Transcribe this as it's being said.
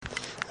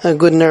A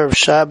good Erev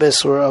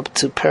Shabbos. We're up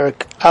to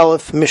Perek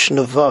Aleph,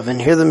 Mishnah Vav,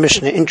 and here the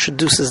Mishnah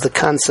introduces the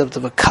concept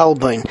of a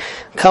kalbain.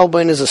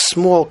 Kalbain is a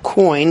small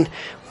coin,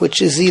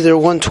 which is either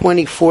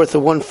 1/24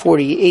 or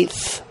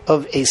 1/48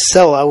 of a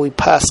selah. We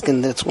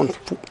paskin that's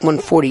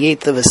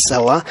 1/48 of a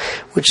selah,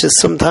 which is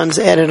sometimes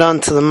added on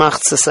to the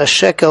machzas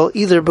hashekel,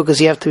 either because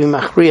you have to be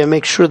machriya,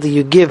 make sure that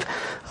you give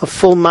a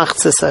full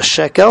machzas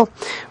hashekel,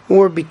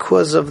 or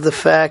because of the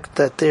fact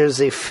that there's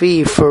a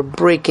fee for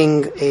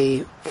breaking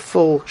a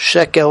full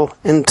shekel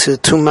into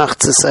 2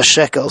 machzas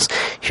hashekels.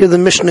 Here the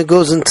Mishnah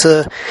goes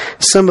into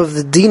some of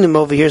the dinim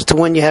over here as to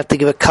when you have to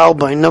give a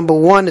kalbain. Number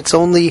one, it's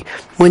only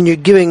when you're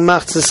giving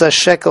machzas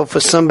hashekel for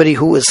somebody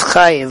who is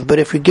chayiv, but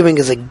if you're giving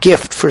as a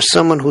gift for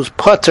someone who's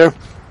potter,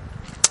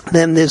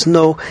 then there's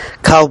no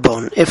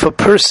kalbon. If a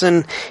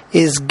person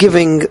is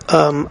giving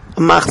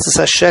machzas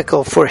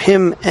hashekel for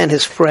him and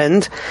his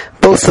friend,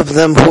 both of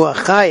them who are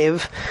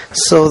chayiv,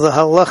 so the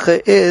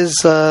halacha is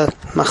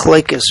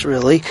machlekes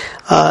really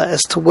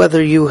as to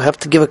whether you have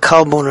to give a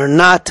kalbon or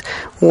not.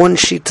 One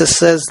shita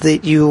says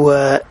that you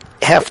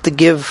have to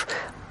give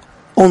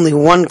only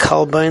one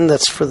kalbon,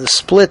 that's for the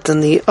split,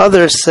 and the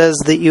other says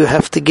that you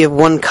have to give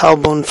one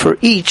kalbon for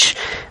each,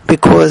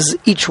 because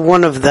each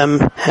one of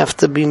them have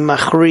to be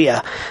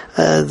machriya.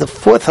 The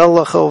fourth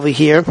halacha over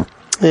here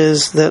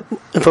is that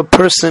if a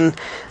person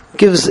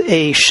gives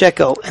a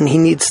shekel and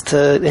he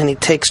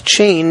takes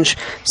change,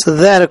 so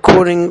that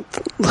according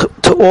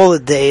to all the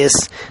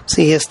days,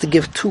 so he has to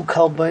give 2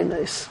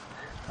 kalbonos.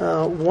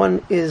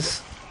 One is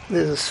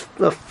there's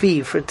a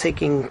fee for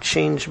taking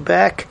change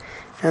back,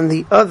 and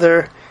the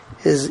other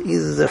is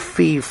either the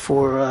fee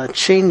for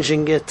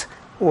changing it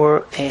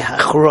or a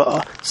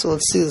hachra. So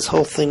let's see this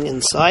whole thing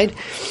inside.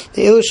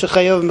 The elu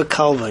shechayav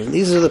mekalbain.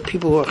 These are the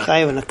people who are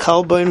chayav in a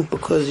kalbain,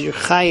 because you're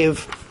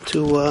chayav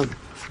to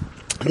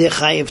they're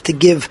chayav to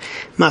give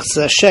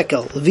machzas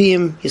shekel.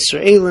 Leviim,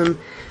 Yisraelim,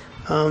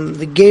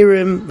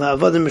 v'gerim,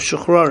 v'avadim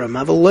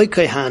meshuchrarim. Avaloi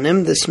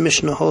kohanim. This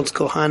Mishnah holds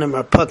kohanim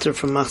are pater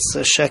from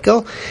machzas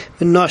shekel.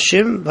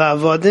 V'noshim,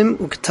 v'avadim,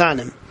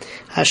 uktanim.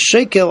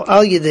 Hashekel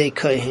al yedei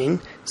kohen.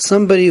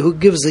 Somebody who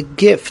gives a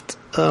gift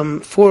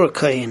for a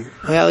kohen,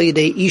 al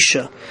yedei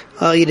isha,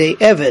 al yedei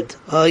eved,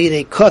 al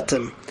yedei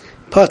kotem,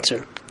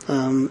 pater.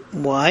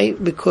 Why?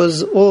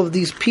 Because all of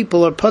these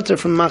people are pater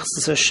from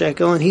machzas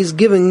hashekel, and he's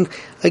giving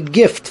a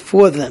gift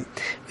for them.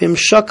 V'im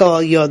shakal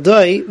al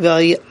yadoi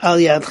v'al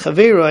yad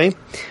chaveroi.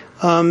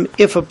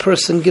 If a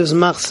person gives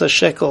machzas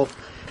hashekel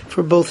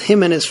for both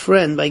him and his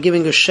friend by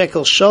giving a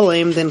shekel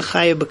shalem, then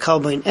chayav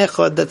b'kalbain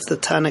echad. That's the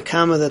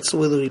Tanakama. That's the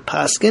way that we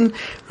paskin.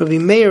 Rabbi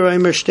Meir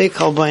Omer shtei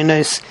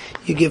kalbainos.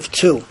 You give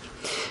 2.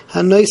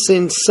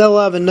 Hanoisin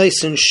selav and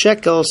noisin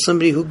shekel.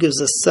 Somebody who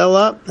gives a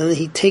selah and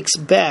he takes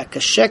back a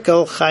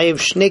shekel, chayav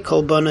shnei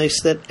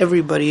kalbainos. That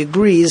everybody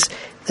agrees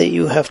that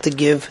you have to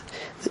give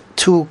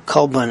 2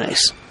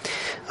 kalbainos.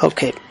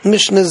 Okay,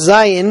 Mishnah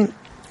Zayin.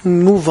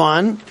 Move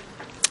on,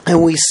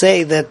 and we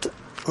say that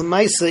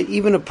L'maisa,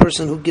 even a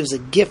person who gives a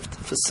gift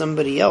for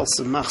somebody else,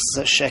 a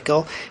machzas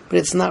shekel, but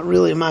it's not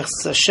really a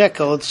machzas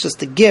shekel, it's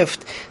just a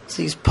gift,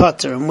 so he's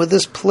pater. And where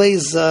this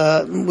plays out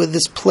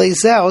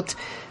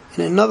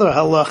in another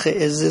halacha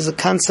is a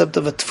concept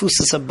of a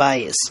tfusas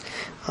abayis.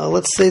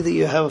 Let's say that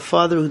you have a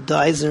father who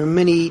dies, there are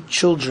many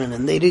children,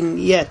 and they didn't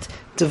yet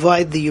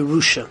divide the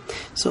Yerusha.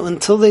 So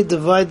until they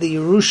divide the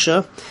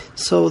Yerusha,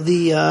 so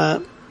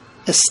the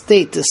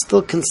estate is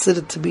still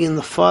considered to be in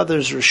the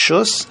father's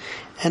rishus,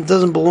 and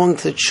doesn't belong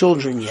to the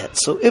children yet.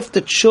 So if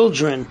the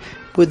children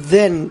would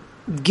then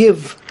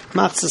give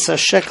machzas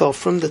hashekel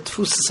from the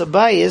tfusas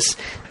abayis,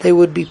 they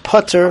would be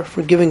pater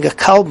for giving a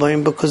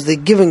kalbain, because they're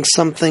giving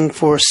something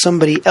for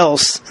somebody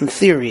else. In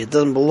theory, it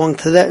doesn't belong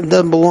to that. It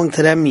doesn't belong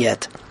to them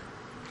yet.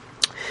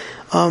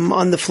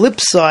 On the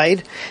flip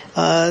side,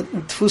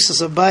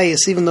 tfusas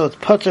abayis, even though it's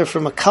pater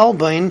from a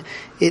kalbain,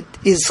 it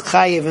is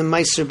chayiv in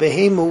meiser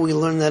behema. We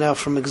learn that out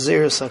from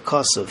Exeris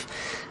HaKosav.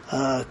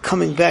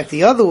 Coming back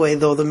the other way,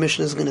 though, the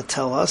Mishnah is going to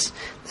tell us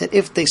that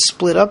if they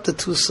split up the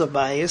 2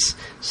 sabayis,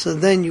 so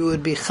then you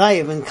would be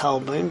chayiv in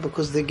kalbain,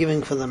 because they're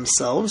giving for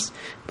themselves,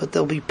 but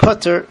they'll be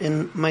pater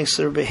in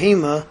meiser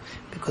behema,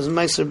 because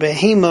meiser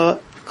behema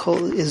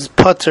is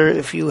pater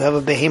if you have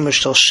a behema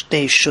shel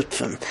shnei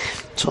shutfim.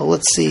 So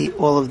let's see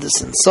all of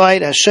this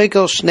inside.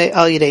 Hashekel shnei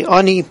al yidei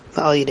ani,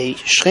 al yidei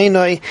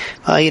shchenoi,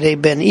 al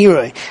yidei ben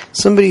iroi.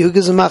 Somebody who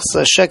gives a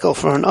machzas shekel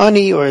for an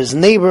ani or his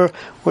neighbor,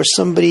 or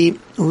somebody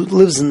who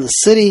lives in the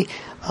city,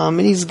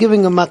 and he's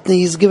giving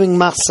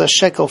machzas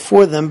shekel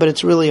for them, but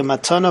it's really a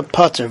matana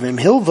pater v'im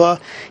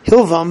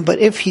hilvam. But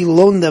if he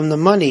loaned them the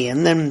money,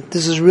 and then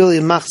this is really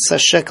a machzas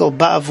shekel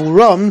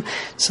ba'avuram,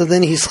 so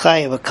then he's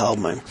chayav a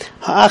kalbain.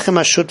 Ha'achim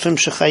ha'shutfim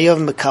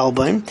shechayav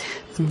mekalbain.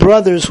 The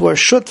brothers who are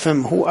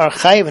shutfim, who are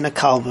chayav in a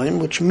kalbain,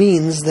 which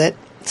means that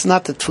it's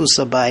not the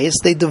tfusas abayis.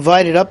 They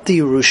divided up the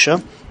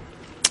Yerusha,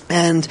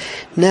 and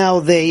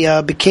now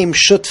they became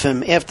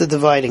shutfim after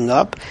dividing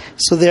up,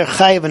 so they're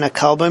chayiv and a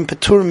kalbain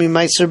patur mi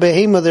meiser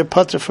behema. They're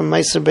pater from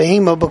meiser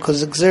behema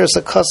because Xeris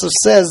HaKosov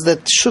says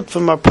that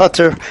shutfim are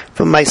pater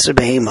from meiser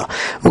behema.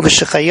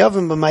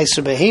 Ukashachayavim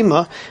b'meiser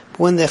behema,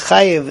 when they're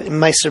chayiv in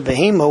meiser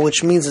behema,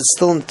 which means it's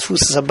still in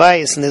tfusas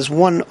habayis and there's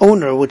one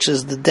owner, which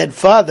is the dead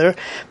father,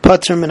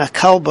 pater min a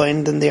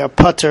kalbain, then they are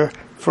pater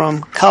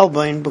from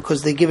kalbain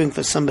because they're giving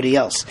for somebody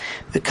else.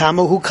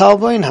 V'kama hu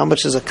kalbain, how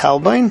much is a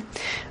kalbain?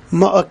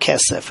 Ma'a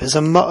kesef is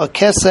a ma'a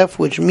kesef,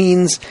 which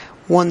means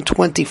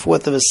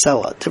 1/24 of a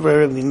sela.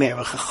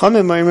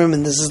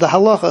 And this is the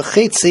halacha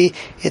chetzi.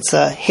 It's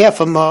a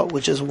half a ma,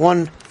 which is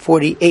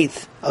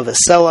 1/48 of a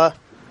sela.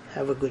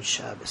 Have a good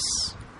Shabbos.